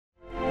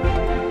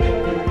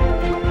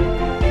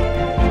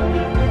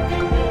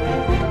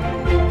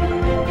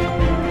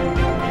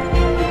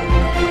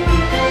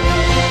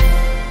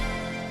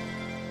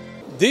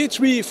Day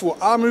 3 for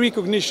Army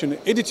Recognition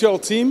editorial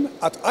team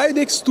at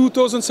IDEX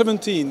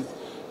 2017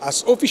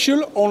 as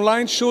official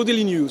online show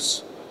daily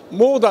news.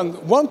 More than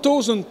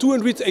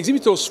 1,200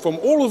 exhibitors from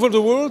all over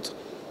the world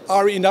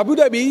are in Abu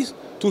Dhabi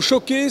to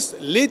showcase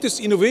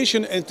latest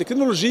innovation and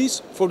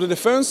technologies for the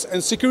defense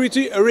and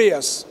security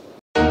areas.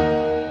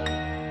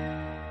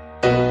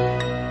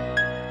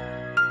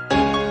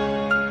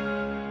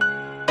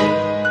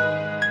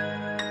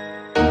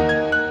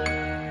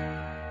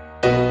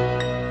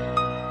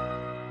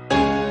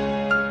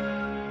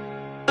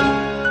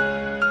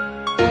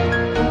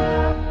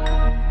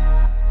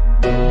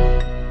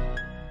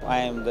 I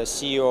am the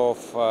CEO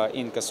of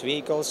IDEX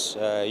Vehicles,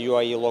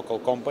 UAE local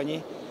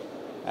company,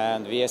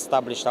 and we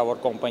established our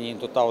company in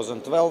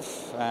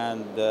 2012,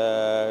 and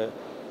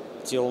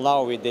till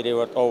now we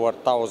delivered over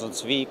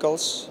 1,000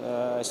 vehicles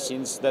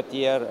since that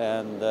year,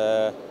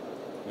 and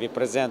we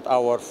present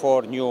our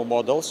 4 new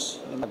models.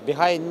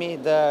 Behind me,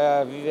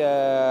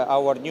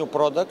 our new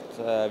product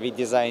we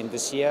designed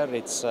this year.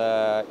 It's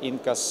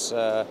IDEX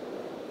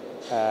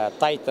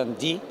Titan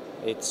D.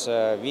 It's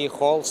a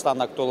V-hull,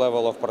 standard 2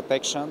 level of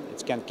protection.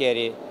 It can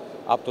carry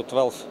up to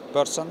 12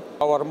 persons.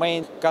 Our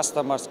main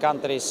customers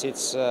countries,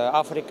 it's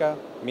Africa,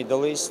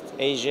 Middle East,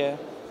 Asia,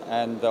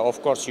 and of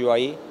course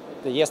UAE.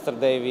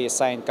 Yesterday we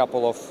signed a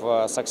couple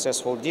of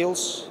successful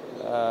deals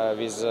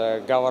with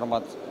the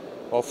government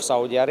of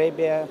Saudi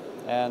Arabia,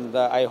 and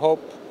I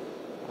hope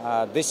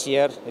this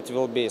year it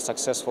will be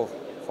successful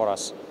for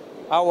us.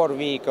 Our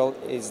vehicle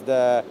is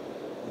the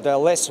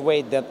less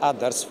weight than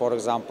others, for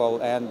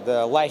example, and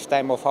the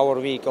lifetime of our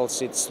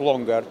vehicles it's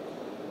longer,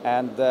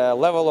 and the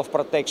level of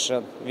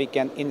protection we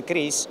can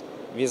increase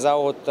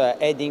without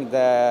adding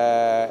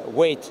the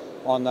weight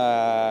on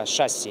a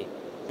chassis.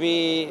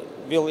 We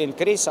will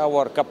increase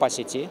our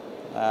capacity.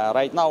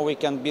 Right now we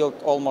can build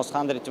almost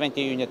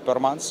 120 units per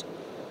month,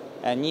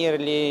 and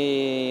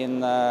nearly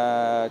in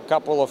a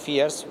couple of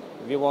years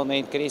we want to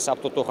increase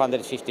up to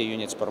 250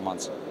 units per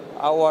month.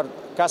 Our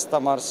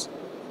customers,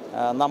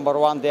 number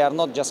one, they are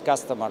not just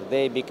customers,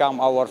 they become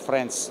our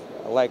friends,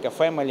 like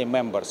family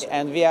members.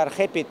 And we are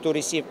happy to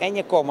receive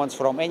any comments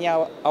from any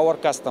of our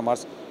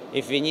customers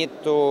if we need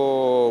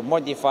to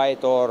modify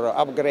it or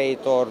upgrade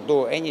or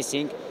do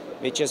anything,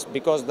 which is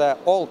because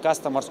all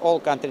customers, all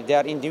countries, they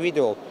are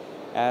individual.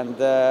 And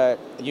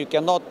you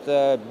cannot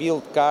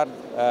build car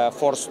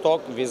for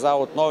stock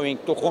without knowing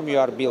to whom you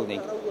are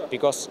building.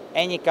 Because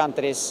any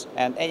countries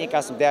and any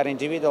customer, they are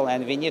individual,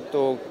 and we need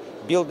to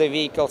build the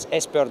vehicles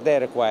as per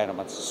their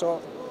requirements.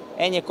 So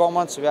any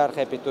comments, we are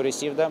happy to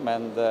receive them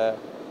and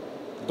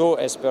do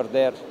as per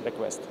their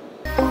request.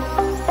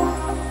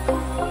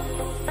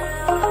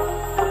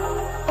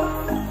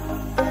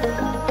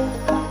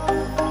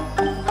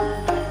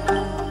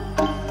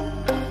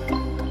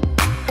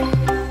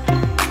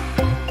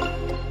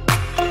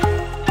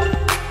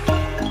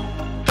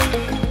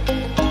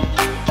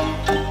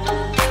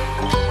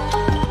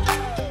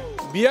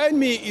 Behind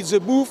me is the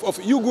booth of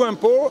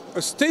UAE,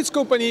 a state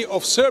company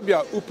of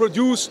Serbia who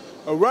produce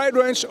a wide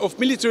range of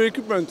military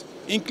equipment,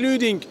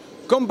 including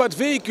combat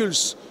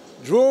vehicles,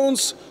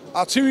 drones,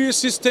 artillery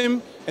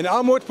system, and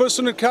armored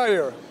personnel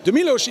carrier. The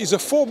Miloš is a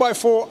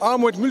 4x4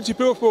 armored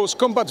multi-purpose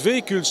combat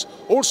vehicles,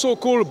 also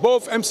called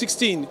BOV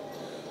M16.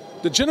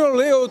 The general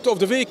layout of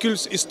the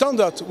vehicles is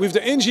standard, with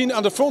the engine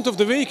at the front of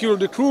the vehicle,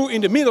 the crew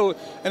in the middle,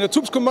 and the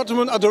troops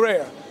compartment at the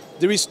rear.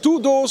 There is 2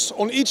 doors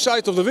on each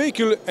side of the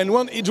vehicle and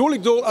 1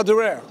 hydraulic door at the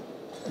rear.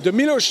 The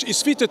Miloš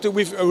is fitted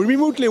with a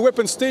remotely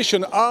weapon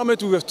station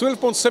armed with a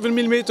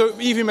 12.7mm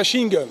EV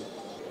machine gun.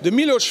 The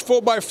Miloš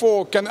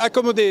 4x4 can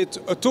accommodate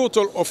a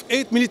total of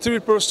 8 military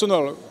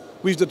personnel,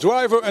 with the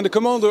driver and the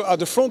commander at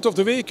the front of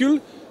the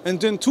vehicle, and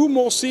then 2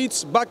 more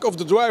seats back of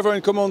the driver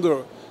and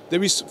commander.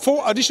 There is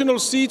 4 additional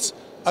seats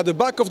at the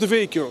back of the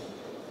vehicle.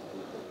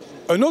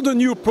 Another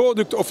new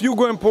product of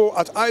UAE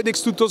at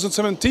IDEX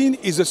 2017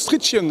 is the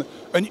Strition,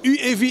 an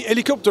UAV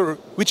helicopter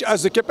which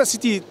has the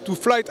capacity to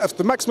fly at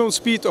the maximum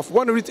speed of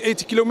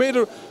 180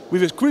 km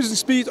with a cruising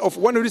speed of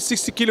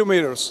 160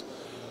 km.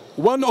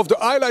 One of the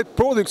highlight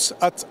products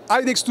at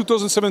IDEX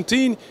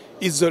 2017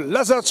 is the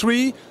Lazar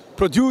 3,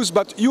 produced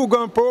by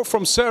UAE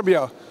from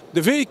Serbia.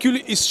 The vehicle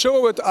is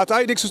showed at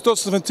IDEX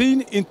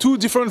 2017 in 2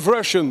 different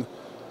versions.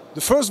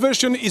 The first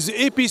version is the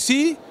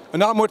APC,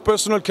 an armored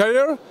personnel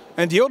carrier,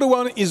 and the other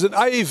one is an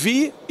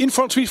IAV,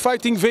 infantry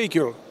fighting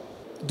vehicle.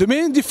 The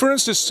main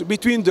differences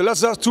between the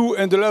Lazar 2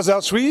 and the Lazar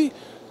 3,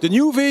 the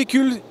new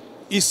vehicle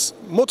is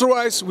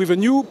motorized with a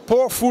new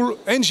powerful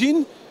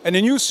engine and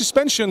a new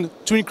suspension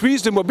to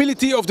increase the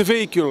mobility of the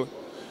vehicle.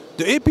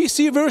 The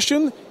APC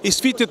version is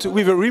fitted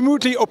with a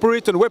remotely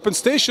operated weapon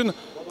station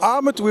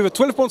armed with a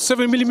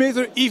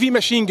 12.7mm EV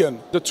machine gun.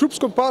 The troops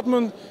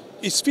compartment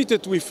is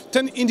fitted with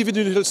 10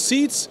 individual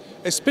seats,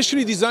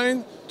 especially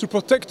designed to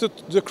protect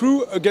the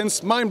crew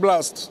against mine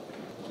blasts.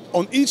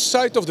 On each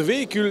side of the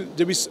vehicle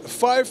there is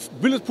 5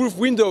 bulletproof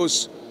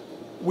windows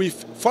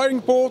with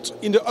firing port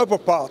in the upper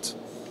part.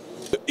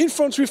 The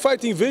infantry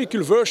fighting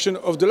vehicle version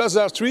of the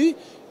Lazar 3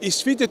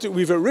 is fitted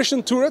with a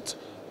Russian turret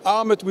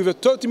armed with a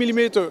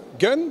 30mm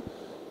gun,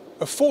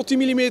 a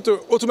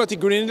 40mm automatic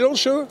grenade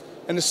launcher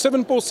and a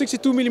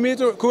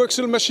 7.62mm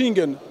coaxial machine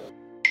gun.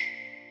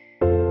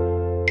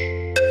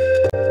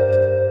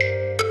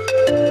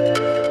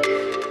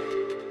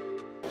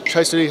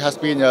 Tri-City has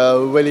been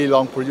a very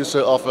long producer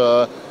of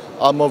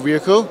armor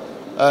vehicle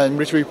and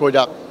military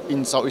product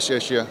in Southeast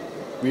Asia.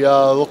 We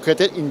are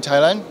located in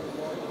Thailand.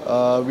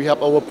 We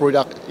have our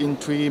product in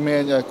three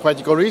main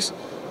categories.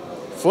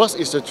 First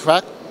is the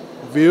track,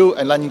 wheel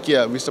and landing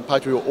gear. We supply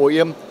to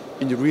OEM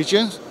in the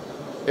regions,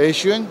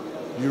 Asian,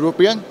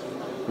 European.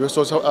 We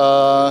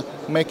also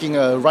making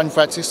a run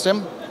flat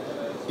system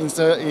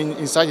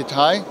inside the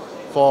Thai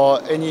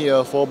for any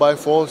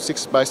 4x4,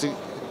 6x6,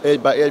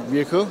 8x8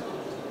 vehicle.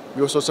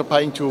 We also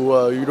supplying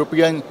to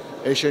European,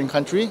 Asian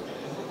country.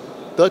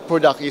 Third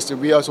product is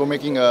we also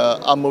making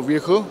an armor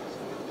vehicle.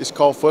 It's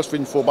called First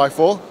Wind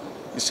 4x4.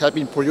 It has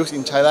been produced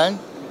in Thailand.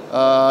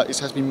 It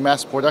has been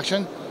mass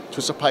production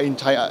to supply in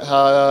Thai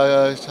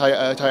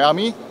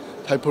Army,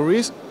 Thai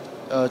Police,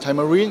 Thai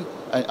Marine,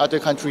 and other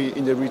countries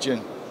in the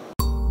region.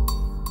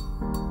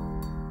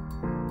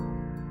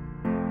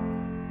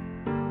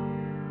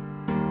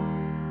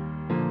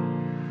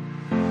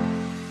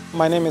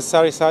 My name is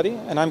Sari Sadi,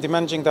 and I'm the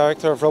Managing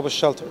Director of Robust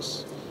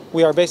Shelters.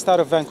 We are based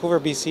out of Vancouver,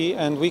 BC,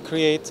 and we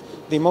create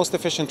the most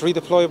efficient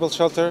redeployable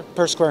shelter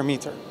per square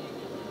meter.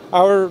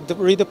 Our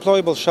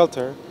redeployable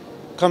shelter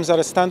comes at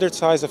a standard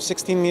size of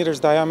 16 meters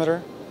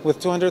diameter with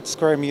 200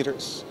 square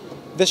meters.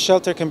 This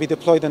shelter can be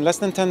deployed in less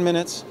than 10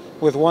 minutes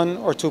with 1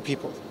 or 2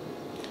 people.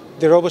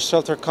 The Robust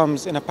Shelter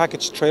comes in a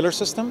packaged trailer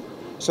system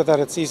so that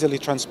it's easily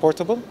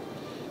transportable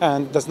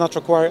and does not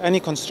require any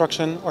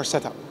construction or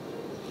setup.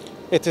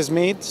 It is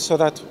made so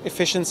that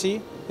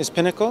efficiency is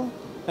pinnacle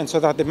and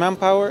so that the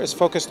manpower is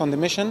focused on the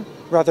mission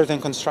rather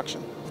than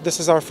construction. This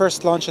is our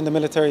first launch in the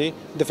military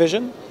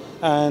division,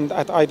 and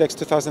at IDEX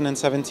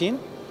 2017.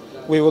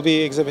 We will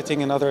be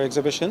exhibiting in other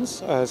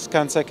exhibitions,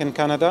 ScanSec in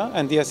Canada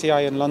and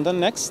DSEI in London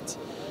next.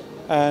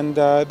 And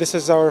this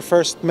is our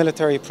first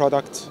military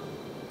product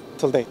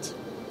till date.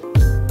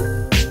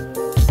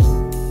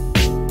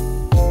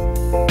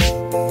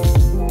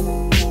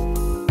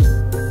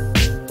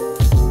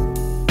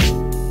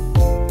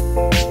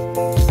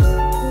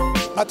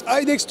 At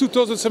IDEX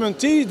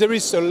 2017, there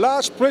is a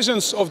large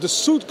presence of the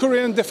South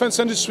Korean defense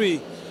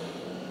industry.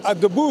 At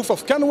the booth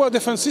of Kanwa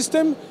Defense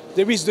System,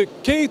 there is the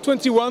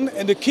K-21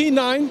 and the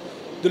K-9,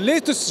 the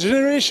latest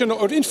generation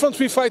of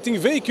infantry fighting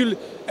vehicle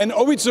and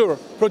howitzer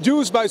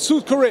produced by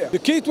South Korea. The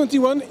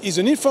K-21 is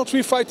an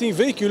infantry fighting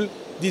vehicle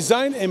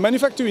designed and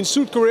manufactured in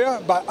South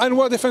Korea by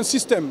Kanwa Defense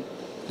System.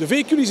 The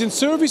vehicle is in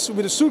service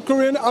with the South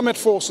Korean Armed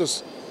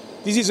Forces.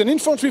 This is an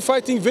infantry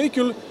fighting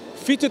vehicle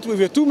fitted with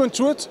a 2-man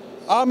turret,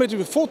 armed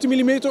with a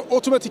 40mm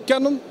automatic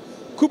cannon,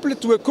 coupled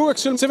to a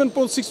coaxial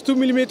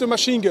 7.62mm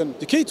machine gun.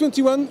 The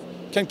K-21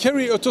 can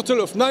carry a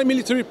total of 9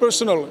 military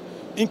personnel,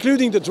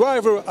 including the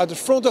driver at the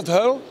front of the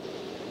hull,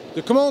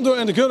 the commander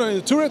and the gunner in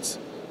the turret,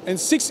 and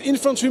 6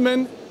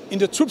 infantrymen in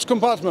the troops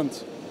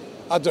compartment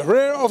at the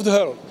rear of the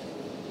hull.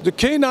 The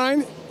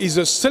K-9 is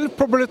a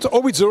self-propelled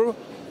howitzer,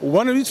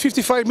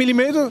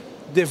 155mm,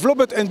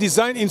 developed and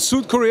designed in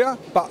South Korea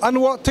by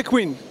Hanwha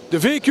Techwin. The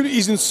vehicle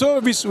is in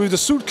service with the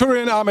South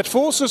Korean Armed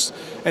Forces,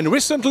 and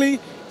recently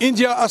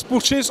India has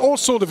purchased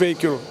also the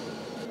vehicle.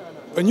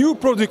 A new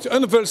product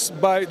unveiled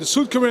by the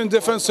South Korean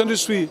defense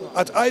industry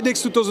at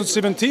IDEX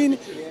 2017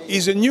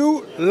 is a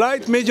new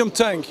light-medium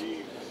tank.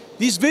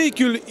 This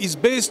vehicle is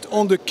based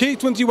on the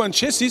K-21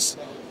 chassis,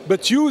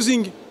 but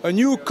using a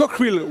new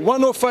Cockerel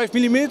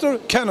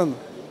 105mm cannon.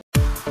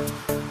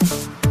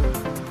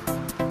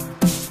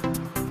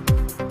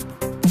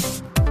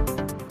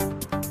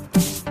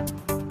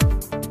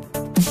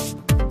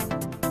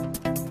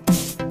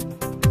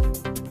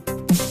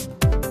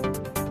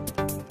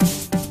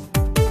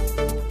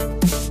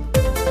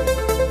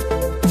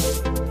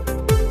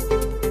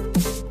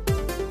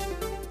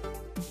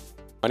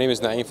 My name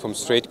is Naeem from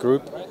Straight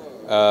Group.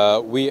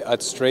 We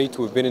at Straight,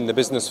 we've been in the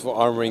business for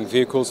armoring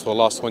vehicles for the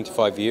last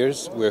 25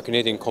 years. We're a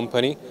Canadian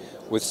company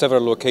with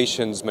several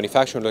locations,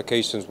 manufacturing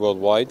locations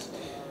worldwide.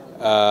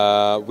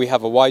 We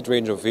have a wide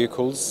range of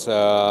vehicles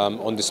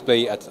on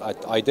display at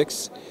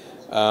IDEX.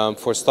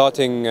 For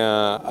starting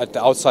at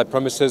the outside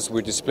premises,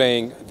 we're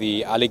displaying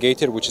the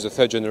Alligator, which is a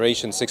 3rd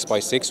generation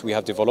 6x6 we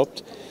have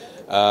developed.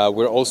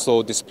 We're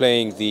also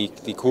displaying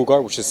the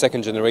Cougar, which is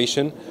 2nd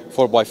generation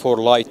 4x4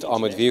 light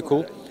armored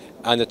vehicle,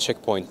 and a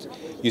checkpoint.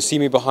 You see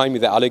me behind me,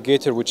 the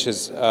Alligator, which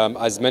is,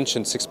 as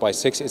mentioned,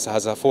 6x6. It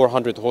has a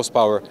 400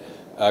 horsepower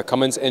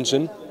Cummins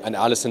engine and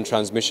Allison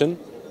transmission.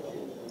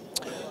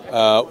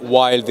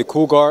 While the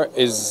Cougar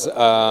is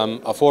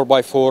a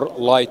 4x4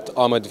 light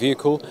armored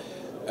vehicle.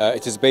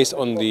 It is based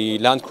on the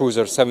Land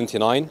Cruiser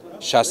 79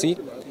 chassis,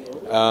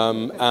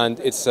 and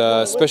it's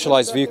a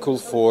specialized vehicle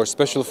for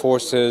special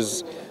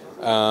forces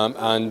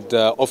and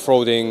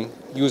off-roading,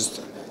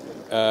 used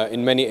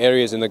in many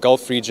areas in the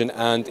Gulf region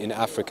and in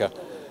Africa.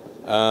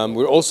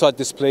 We're also at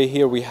display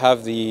here. We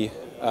have the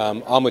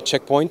armored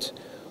checkpoint,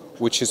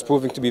 which is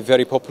proving to be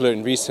very popular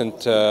in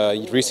recent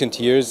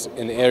years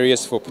in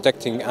areas for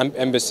protecting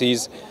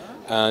embassies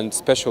and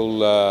special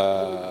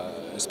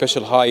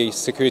high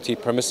security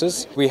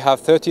premises. We have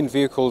 13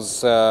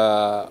 vehicles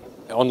on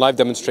live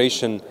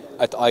demonstration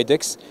at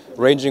IDEX,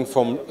 ranging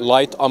from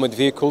light armored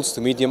vehicles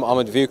to medium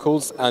armored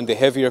vehicles and the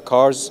heavier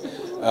cars,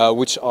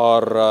 which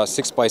are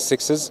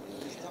 6x6s.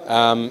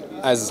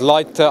 As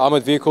light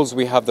armored vehicles,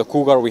 we have the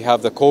Cougar, we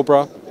have the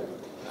Cobra,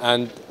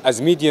 and as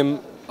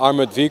medium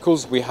armored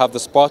vehicles, we have the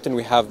Spartan,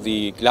 we have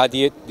the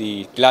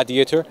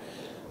Gladiator,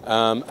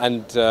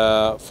 and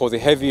for the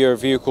heavier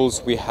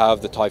vehicles, we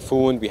have the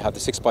Typhoon, we have the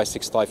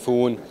 6x6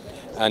 Typhoon,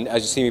 and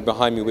as you see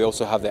behind me, we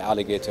also have the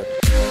Alligator.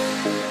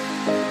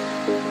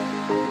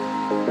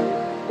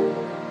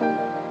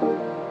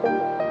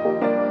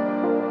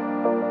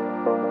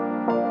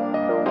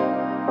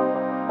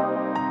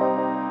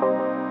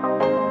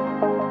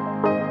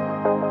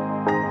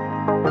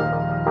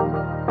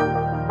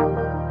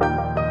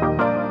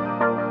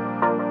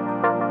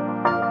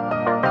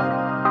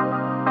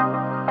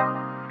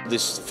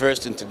 This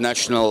first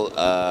international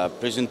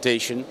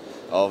presentation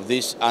of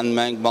this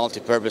unmanned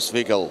multi-purpose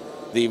vehicle.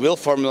 The wheel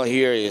formula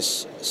here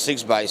is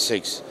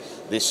 6x6.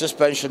 The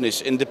suspension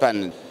is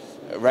independent.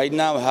 Right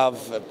now we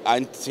have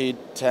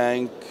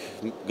anti-tank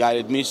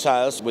guided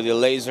missiles with a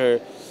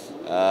laser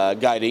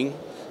guiding.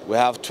 We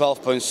have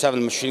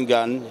 12.7 machine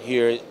gun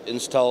here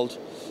installed.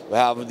 We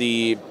have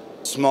the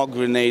smoke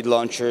grenade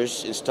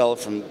launchers installed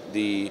from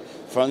the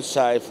front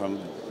side, from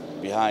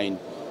behind.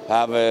 We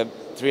have a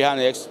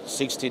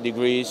 360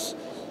 degrees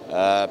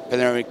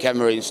panoramic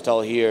camera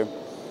installed here.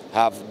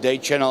 Have day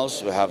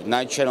channels, we have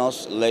night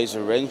channels, laser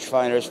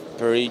rangefinders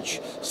per each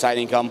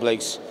sighting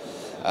complex.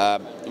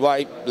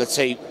 Why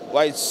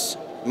it's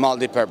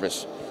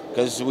multi-purpose?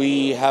 Because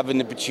we have an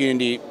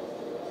opportunity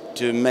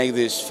to make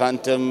this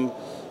Phantom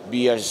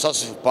be a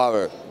source of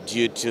power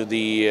due to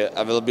the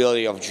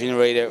availability of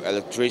generator,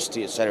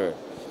 electricity, etc.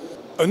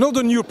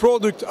 Another new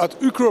product at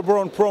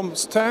Ukroboronprom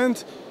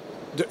stand,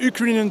 the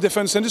Ukrainian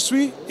defense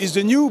industry, is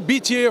the new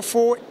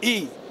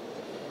BTR-4A.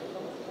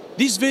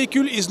 This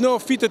vehicle is now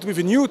fitted with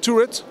a new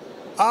turret,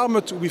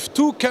 armed with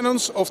 2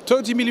 cannons of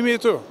 30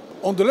 mm.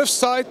 On the left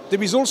side,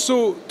 there is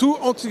also 2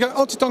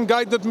 anti-tank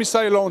guided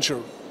missile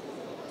launchers.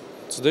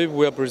 Today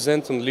we are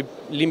presenting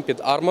Limpet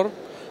Armor.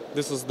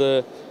 This is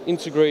the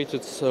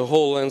integrated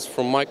HoloLens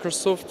from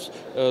Microsoft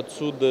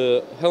to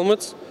the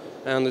helmet,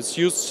 and it's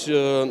used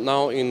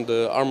now in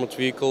the armored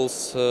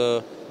vehicles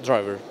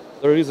driver.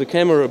 There is a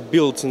camera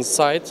built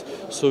inside,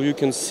 so you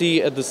can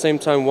see at the same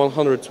time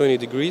 120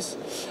 degrees.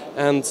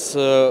 And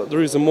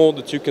there is a mode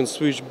that you can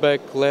switch back,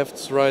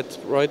 left,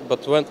 right.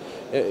 But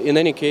in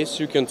any case,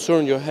 you can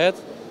turn your head,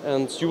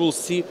 and you will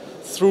see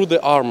through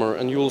the armor,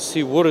 and you will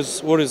see what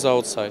is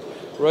outside.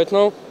 Right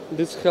now,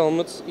 this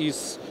helmet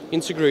is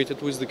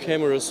integrated with the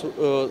cameras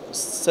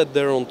set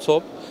there on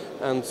top,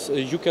 and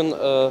you can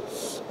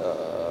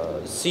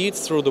see it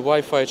through the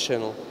Wi-Fi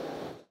channel.